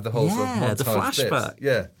and they have the whole sort of montage the flashback. bits.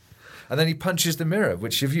 Yeah. And then he punches the mirror,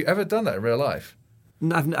 which, have you ever done that in real life?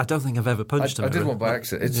 No, I don't think I've ever punched him. I did one by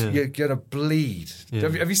accident. You're going to bleed. Yeah.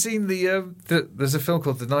 Have you seen there's a film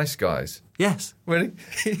called The Nice Guys? Yes. When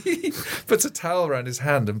he puts a towel around his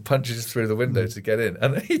hand and punches through the window to get in,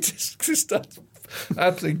 and he just starts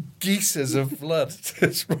absolutely geysers of blood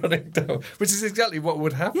just running down, which is exactly what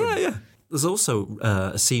would happen. Yeah. There's also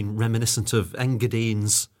a scene reminiscent of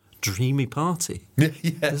Engadin's Dreamy Party. Yes.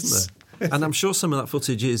 Isn't there? And I'm sure some of that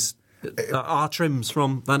footage are trims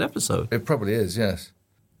from that episode. It probably is, yes.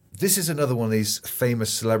 This is another one of these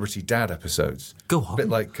famous celebrity dad episodes. Go on. A bit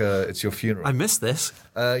like It's Your Funeral. I missed this.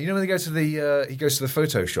 You know when they go to he goes to the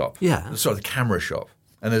photo shop? Yeah. Sorry, the camera shop.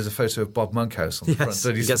 And there's a photo of Bob Monkhouse on the front.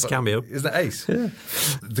 So he gets a cameo. Isn't that ace? Yeah.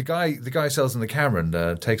 The guy sells him the camera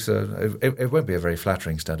and takes it won't be a very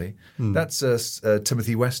flattering study. That's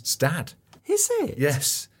Timothy West's dad. Is it?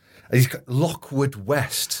 Yes. He's got Lockwood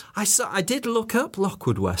West. I did look up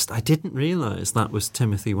Lockwood West. I didn't realise that was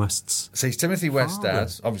Timothy West's. So he's Timothy West's dad,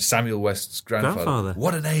 obviously Samuel West's grandfather.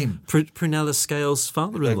 What a name! Prunella Scales'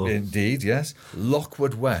 father-in-law. Indeed, yes.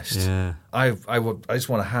 Lockwood West. Yeah. I just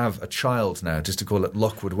want to have a child now, just to call it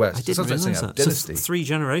Lockwood West. I didn't realise that. Dynasty. So 3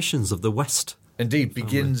 generations of the West. Indeed,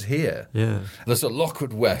 begins here. Yeah. The sort of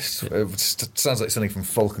Lockwood West sounds like something from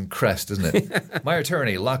Falcon Crest, doesn't it? My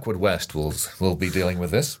attorney, Lockwood West, will be dealing with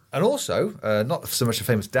this. And also, not so much a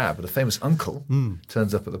famous dad, but a famous uncle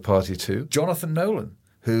turns up at the party too. Jonathan Nolan,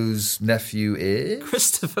 whose nephew is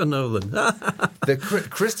Christopher Nolan.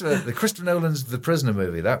 Christopher Nolan's The Prisoner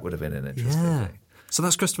movie. That would have been an interesting thing. So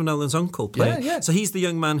that's Christopher Nolan's uncle playing. Yeah. So he's the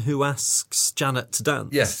young man who asks Janet to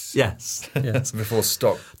dance. Yes. Before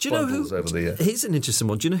stock bundles over the year. He's an interesting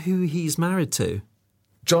one. Do you know who he's married to?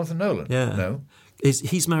 Jonathan Nolan? Yeah. No.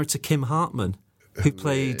 He's married to Kim Hartman, who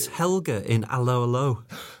played Helga in Allo Allo.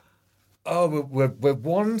 Oh, we're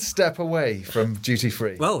one step away from duty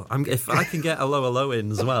free. Well, if I can get Allo Allo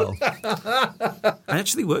in as well. I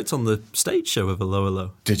actually worked on the stage show of Allo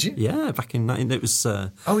Allo. Did you? Yeah, back in 19... It was...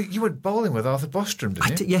 you went bowling with Arthur Bostrom,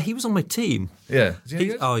 didn't you? Yeah, he was on my team. Yeah.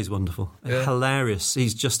 He's wonderful. Yeah. Hilarious.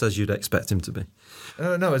 He's just as you'd expect him to be.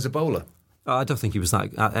 No, as a bowler. I don't think he was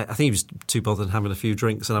that... I think he was too bothered having a few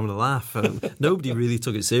drinks and having a laugh. Nobody really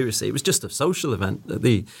took it seriously. It was just a social event.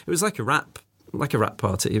 It was like a rap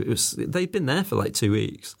party. They'd been there for like 2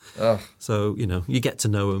 weeks. Oh. So, you get to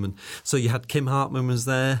know them. And so you had Kim Hartman was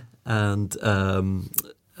there and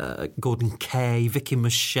Gordon Kay, Vicky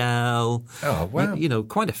Michelle. Oh, wow.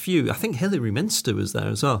 Quite a few. I think Hilary Minster was there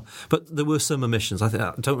as well. But there were some omissions.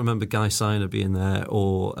 I don't remember Guy Siner being there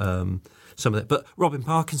or some of it. But Robin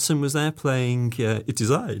Parkinson was there playing It Is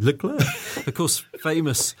I, Leclerc. Of course,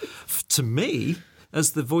 famous to me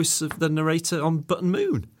as the voice of the narrator on Button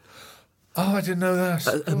Moon. Oh, I didn't know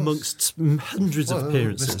that. Amongst hundreds of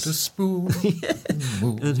appearances. Mr. Spoon. Yeah.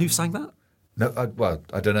 And who sang that? No,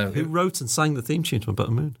 I don't know. Who wrote and sang the theme tune to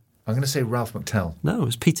Button Moon? I'm going to say Ralph McTell. No, it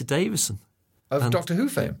was Peter Davison. Of Doctor Who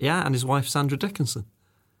fame? Yeah, and his wife Sandra Dickinson.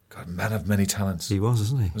 God, man of many talents. He was,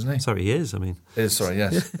 isn't he? Wasn't he? Sorry, he is, Sorry,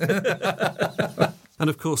 yes. And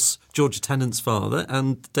of course, Georgia Tennant's father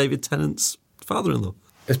and David Tennant's father-in-law.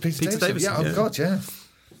 It's Peter Davison. Yeah, God, yeah.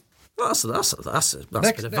 Well, that's a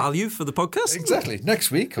bit of value for the podcast. Exactly. Next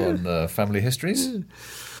week on Family Histories. Yeah.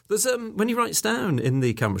 There's when he writes down in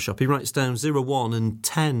the camera shop, he writes down 0, 1 and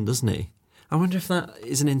 10, doesn't he? I wonder if that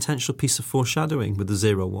is an intentional piece of foreshadowing with the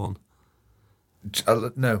 0, 1.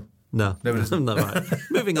 No. No, it isn't. No, right.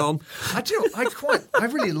 Moving on. I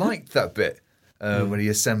really liked that bit when he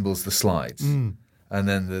assembles the slides. And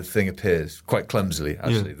then the thing appears quite clumsily,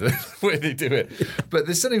 actually, the way they do it. But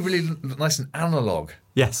there's something really nice and analogue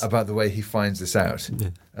about the way he finds this out. Yeah.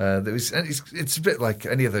 It's a bit like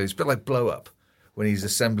any of those, a bit like Blow Up, when he's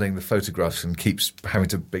assembling the photographs and keeps having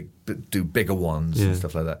to do bigger ones and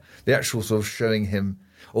stuff like that. The actual sort of showing him,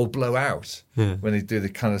 or Blow Out, when they do the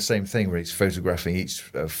kind of same thing where he's photographing each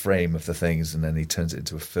frame of the things and then he turns it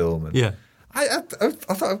into a film. And I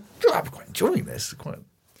thought, I'm quite enjoying this. It's quite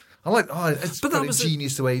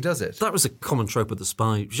ingenious the way he does it. That was a common trope of the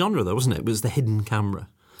spy genre, though, wasn't it? It was the hidden camera.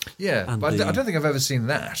 Yeah, but I don't think I've ever seen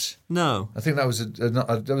that. No. I think that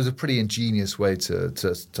was a pretty ingenious way to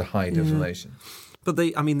hide information. But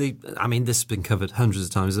this has been covered hundreds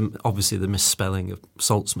of times. And obviously, the misspelling of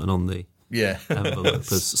Saltzman on the envelope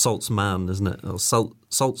as Saltzman, isn't it? Or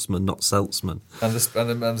Saltzman, not Seltzman.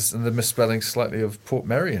 And the misspelling slightly of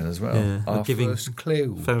Portmeirion as well. Yeah. Our first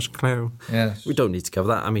clue. First clue. Yes. We don't need to cover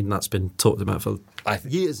that. I mean, that's been talked about for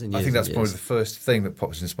years and years. I think that's and years. probably the first thing that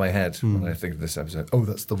pops into my head when I think of this episode. Oh,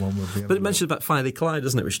 that's the one with the envelope. But it mentions about Filey Clyde,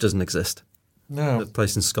 doesn't it, which doesn't exist. No. A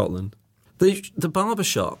place in Scotland. The barber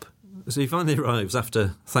shop. So he finally arrives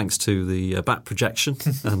after, thanks to the back projection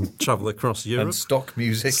and travel across Europe. And stock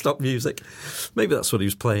music. Stock music. Maybe that's what he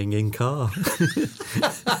was playing in car. Did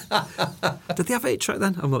they have 8-track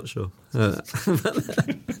then? I'm not sure. It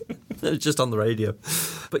was just on the radio.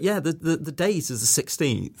 But yeah, the date is the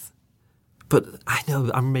 16th. But I know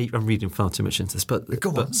I'm reading far too much into this.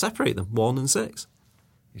 But separate them, 1 and 6.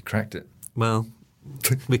 You cracked it. Well,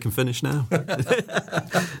 we can finish now.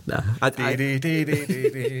 No,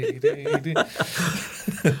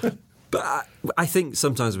 but I think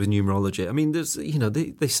sometimes with numerology, I mean, there's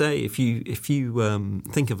they say if you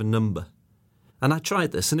think of a number, and I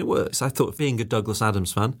tried this and it works. I thought, being a Douglas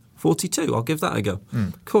Adams fan, 42, I'll give that a go.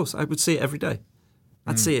 Of course, I would see it every day.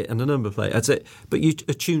 I'd see it in a number plate. I'd say, but you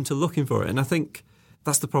attune to looking for it, and I think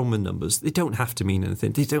that's the problem with numbers. They don't have to mean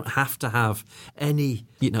anything. They don't have to have any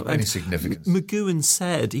significance. McGowan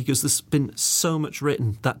said, he goes, there's been so much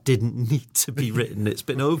written that didn't need to be written. It's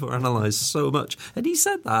been overanalyzed so much. And he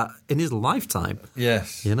said that in his lifetime.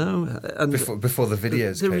 Yes. And before the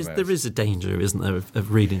videos came out. There is a danger, isn't there,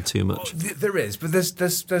 of reading too much? There is, but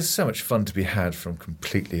there's so much fun to be had from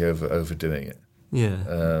completely overdoing it.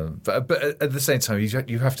 Yeah. But at the same time,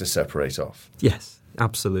 you have to separate off. Yes,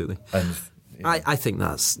 absolutely. And I think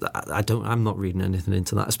I'm not reading anything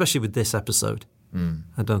into that, especially with this episode.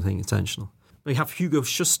 I don't think intentional. We have Hugo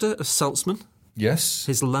Schuster as Saltzman. Yes.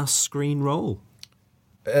 His last screen role.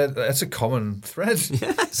 That's a common thread.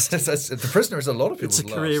 Yes. The Prisoner is a lot of people's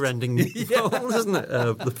It's a career-ending role, isn't it,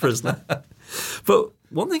 The Prisoner? But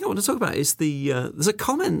one thing I want to talk about is there's a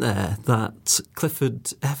comment there that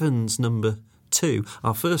Clifford Evans, number 2,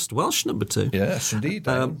 our first Welsh number 2. Yes, indeed.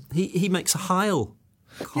 He makes a Heil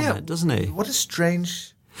comment, doesn't he? What a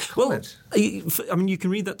strange comment. Well, I mean, you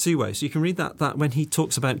can read that two ways. You can read that when he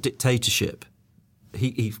talks about dictatorship,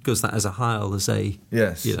 he goes that as a Heil, as a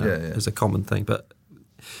as a common thing. But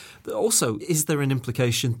also, is there an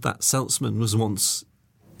implication that Saltzman was once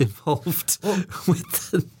involved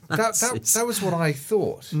with the Nazis? That was what I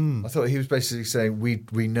thought. I thought he was basically saying,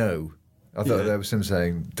 we know. I thought that was him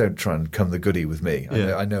saying, don't try and come the goodie with me.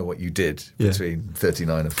 I know what you did between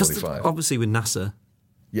 39 and 45. Obviously with NASA.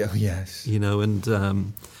 Yeah, yes. And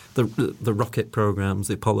the rocket programs,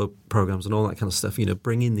 the Apollo programs and all that kind of stuff,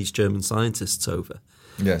 bringing these German scientists over.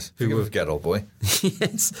 Yes, who forget, old boy.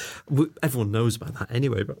 Yes. Everyone knows about that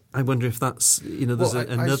anyway, but I wonder if that's, there's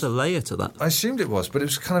another layer to that. I assumed it was, but it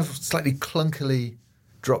was kind of slightly clunkily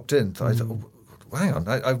dropped in. I thought, hang on,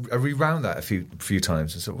 I rewound that a few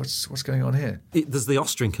times and said, what's going on here? There's the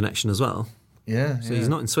Austrian connection as well. Yeah. So he's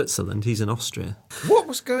not in Switzerland, he's in Austria. What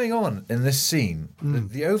was going on in this scene?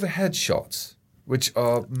 The overhead shots, which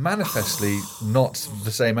are manifestly not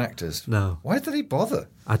the same actors. No. Why did he bother?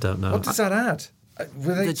 I don't know. What does that add?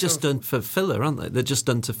 They're just done for filler, aren't they? They're just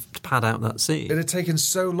done to pad out that scene. It had taken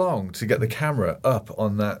so long to get the camera up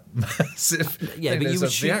on that massive... Yeah, but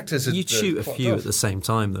you'd shoot a few at the same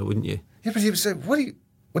time, though, wouldn't you? Yeah, but he was saying, what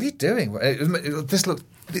are you doing?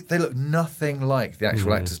 They look nothing like the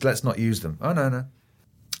actual actors. Let's not use them. Oh, no.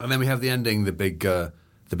 And then we have the ending, the big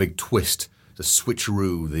twist, the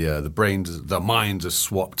switcheroo, the minds are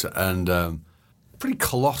swapped, and pretty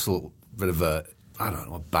colossal bit of a... I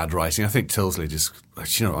don't know, bad writing. I think Tilsley just, I'm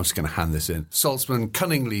just going to hand this in. Saltzman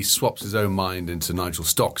cunningly swaps his own mind into Nigel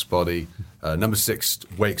Stock's body. Number 6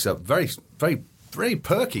 wakes up very, very, very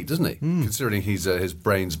perky, doesn't he? Considering his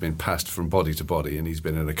brain's been passed from body to body and he's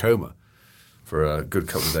been in a coma for a good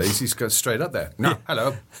couple of days. He's got straight up there. No,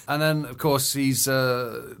 hello. And then, of course,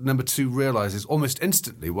 number 2 realises almost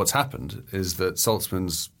instantly what's happened is that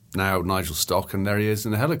Saltzman's now Nigel Stock and there he is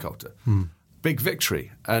in a helicopter. Big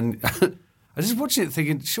victory. And... I was just watching it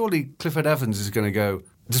thinking, surely Clifford Evans is going to go,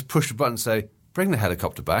 just push a button and say, bring the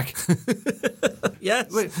helicopter back.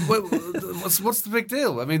 Yes. Wait, what's the big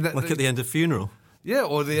deal? I mean, at the end of Funeral. Yeah,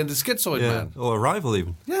 or the end of Schizoid Man. Or Arrival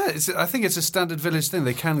even. Yeah, I think it's a standard Village thing.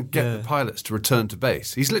 They can get the pilots to return to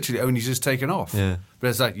base. He's literally only just taken off. Yeah. But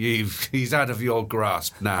it's like, he's out of your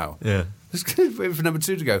grasp now. Yeah. Just waiting for number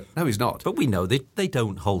 2 to go. No, he's not. But we know they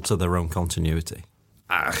don't hold to their own continuity.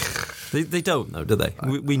 They don't, though, do they?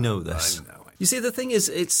 We know this. I know. You see, the thing is,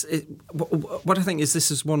 what I think is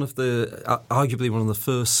this is one of the, arguably one of the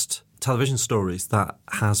first television stories that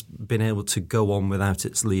has been able to go on without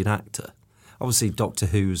its lead actor. Obviously, Doctor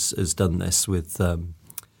Who's has done this with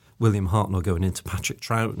William Hartnell going into Patrick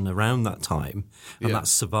Troughton around that time, and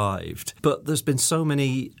that's survived. But there's been so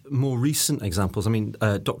many more recent examples. I mean,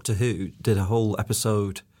 Doctor Who did a whole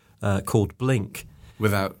episode called Blink.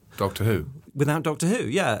 Without Doctor Who? Without Doctor Who,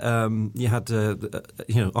 yeah. You had,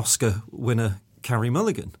 Oscar winner Carey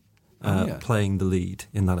Mulligan playing the lead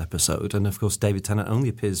in that episode. And, of course, David Tennant only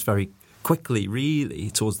appears very quickly,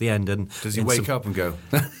 really, towards the end. And does he wake up and go?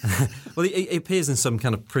 Well, he appears in some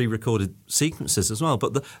kind of pre-recorded sequences as well.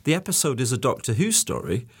 But the episode is a Doctor Who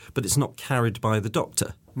story, but it's not carried by the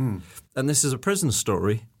Doctor. And this is a prison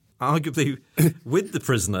story, arguably with the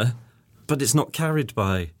prisoner, but it's not carried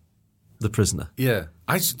by the prisoner. Yeah.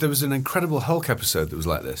 There was an Incredible Hulk episode that was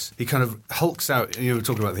like this. He kind of hulks out, you were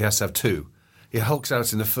talking about the SF2. He hulks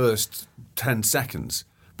out in the first 10 seconds,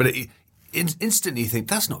 but instantly you think,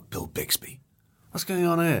 that's not Bill Bixby. What's going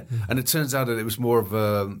on here? And it turns out that it was more of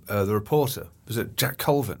the reporter. Was it Jack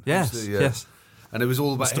Colvin? Yes, yes. And it was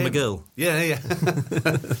all about Mr. him. McGill. Yeah.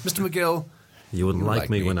 Mr. McGill. You wouldn't like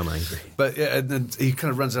me when I'm angry. But yeah, and then he kind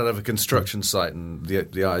of runs out of a construction site, and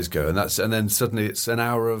the eyes go, and then suddenly it's an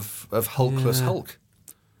hour of Hulkless Hulk.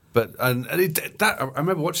 But I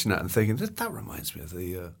remember watching that and thinking that reminds me of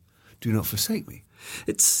the Do Not Forsake Me.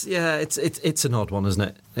 It's an odd one, isn't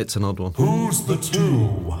it? It's an odd one. Who's the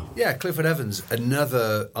two? Yeah, Clifford Evans,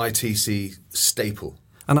 another ITC staple.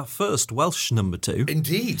 And our first Welsh number 2.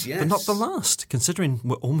 Indeed, yes. But not the last, considering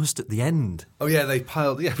we're almost at the end. Oh, yeah, they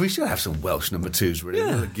piled... Yeah, we should have some Welsh number 2s, really.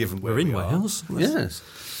 Yeah, given we're in Wales.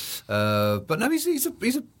 Yes. But no, he's a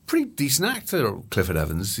pretty decent actor, Clifford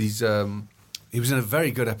Evans. He was in a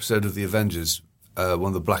very good episode of The Avengers, one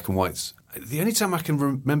of the black and whites. The only time I can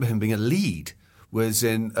remember him being a lead was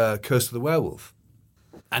in Curse of the Werewolf.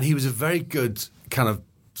 And he was a very good kind of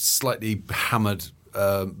slightly hammered...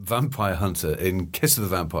 vampire hunter in Kiss of the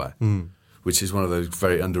Vampire, which is one of those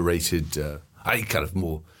very underrated.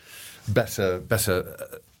 Better.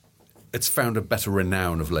 It's found a better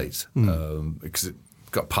renown of late because it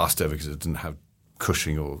got passed over because it didn't have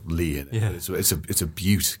Cushing or Lee in it. Yeah. It's a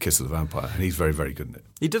beaut, Kiss of the Vampire, and he's very, very good in it.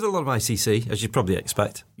 He did a lot of ICC, as you'd probably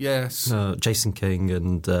expect. Yes, Jason King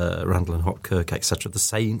and Randall and Hopkirk, etc. The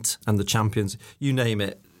Saint and the Champions, you name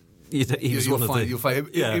it. You'll find.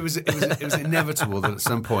 It was inevitable that at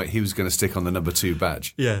some point he was going to stick on the number 2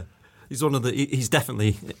 badge. Yeah, he's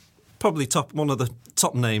definitely probably one of the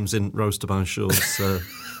top names in Rose to Banshaw's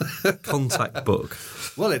contact book.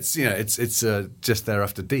 Well, it's just there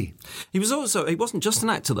after D. He wasn't just an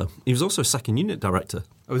actor though. He was also a second unit director.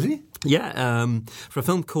 Oh, was he? Yeah, for a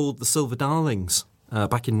film called The Silver Darlings.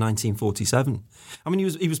 Back in 1947. I mean, he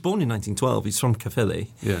was born in 1912. He's from Caerphilly.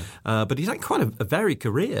 Yeah. But he's had quite a varied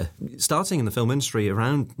career, starting in the film industry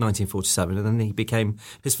around 1947, and then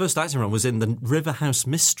his first acting role was in The River House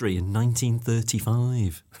Mystery in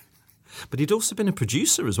 1935. But he'd also been a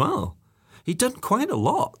producer as well. He'd done quite a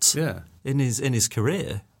lot. Yeah. in his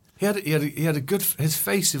career. He had a good. His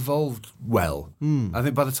face evolved well. I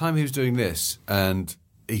think by the time he was doing this, and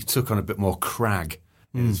he took on a bit more crag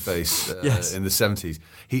in his face Yes. in the 70s.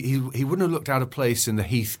 He wouldn't have looked out of place in the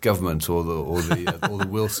Heath government or the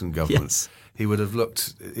Wilson government. Yes. He would have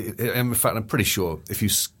looked. In fact, I'm pretty sure if you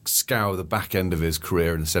scour the back end of his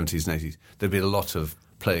career in the 70s and 80s, there'd be a lot of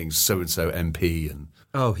playing so and so MP and.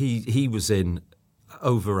 Oh, he was in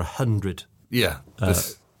over 100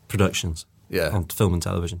 productions on film and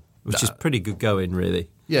television, which is pretty good going, really.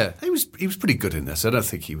 Yeah, he was pretty good in this. I don't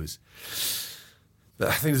think he was.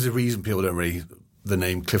 I think there's a reason people don't really. The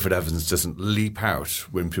name Clifford Evans doesn't leap out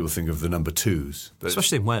when people think of the number 2s. But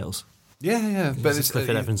especially in Wales. Yeah. But it's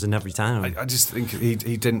Clifford Evans in every town. I just think he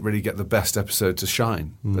didn't really get the best episode to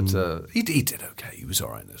shine. But he did okay. He was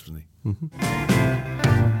all right in this, wasn't he?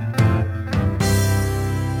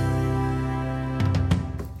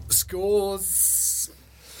 Scores.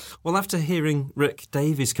 Well, after hearing Rick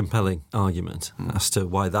Davies' compelling argument as to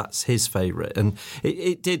why that's his favourite, and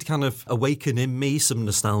it did kind of awaken in me some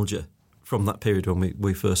nostalgia from that period when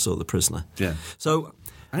we first saw The Prisoner. Yeah. So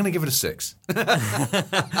I'm going to give it a 6.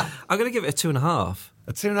 I'm going to give it a 2.5.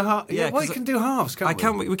 A 2.5? Yeah, well, you can do halves,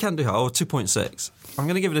 can't we? We can do halves, or 2.6. I'm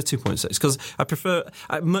going to give it a 2.6 because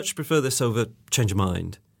I much prefer this over Change of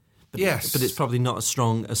Mind. But, yes. But it's probably not as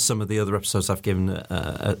strong as some of the other episodes I've given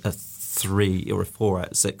a 3 or a 4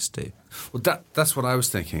 out of 6 to. Well, that's what I was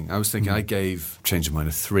thinking. I was thinking I gave Change of Mind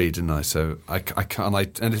a 3, didn't I? So I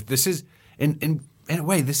can't. And this is in a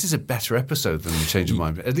way, this is a better episode than the Change of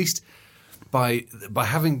Mind. At least by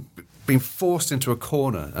having been forced into a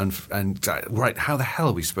corner and right, how the hell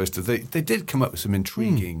are we supposed to? They did come up with some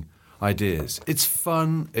intriguing ideas. It's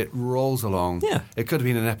fun. It rolls along. Yeah. It could have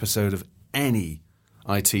been an episode of any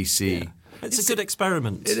ITC. Yeah. It's a good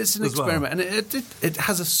experiment. It is an experiment, and it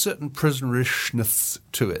has a certain prisonerishness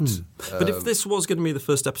to it. But if this was going to be the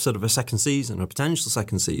first episode of a second season, or a potential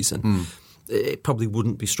second season, it probably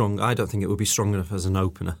wouldn't be strong. I don't think it would be strong enough as an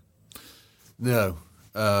opener. No.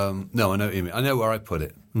 No, I know what you mean. I know where I put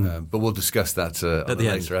it, but we'll discuss that on at the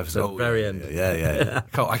later episode. At the very end. Yeah.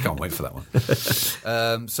 I can't wait for that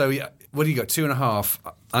one. So yeah, what do you got?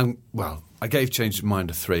 2.5. I gave Change of Mind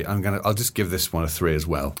a 3. I'll just give this one a 3 as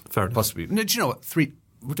well. Fair enough. Possibly. No, do you know what? 3.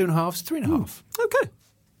 We're doing halves. 3.5. Okay.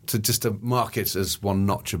 To mark it as one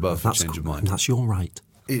notch above Change of Mind. That's your right.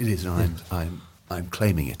 It is. I'm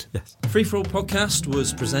claiming it. Yes. Free For All podcast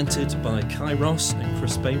was presented by Kai Ross and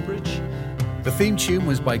Chris Bainbridge. The theme tune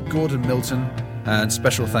was by Gordon Milton, and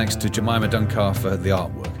special thanks to Jemima Dunkar for the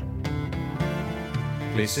artwork.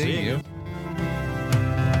 Please see you.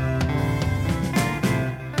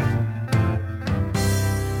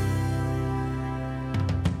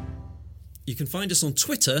 You can find us on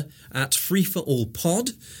Twitter at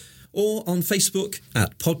FreeForAllPod or on Facebook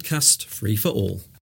at Podcast Free For All.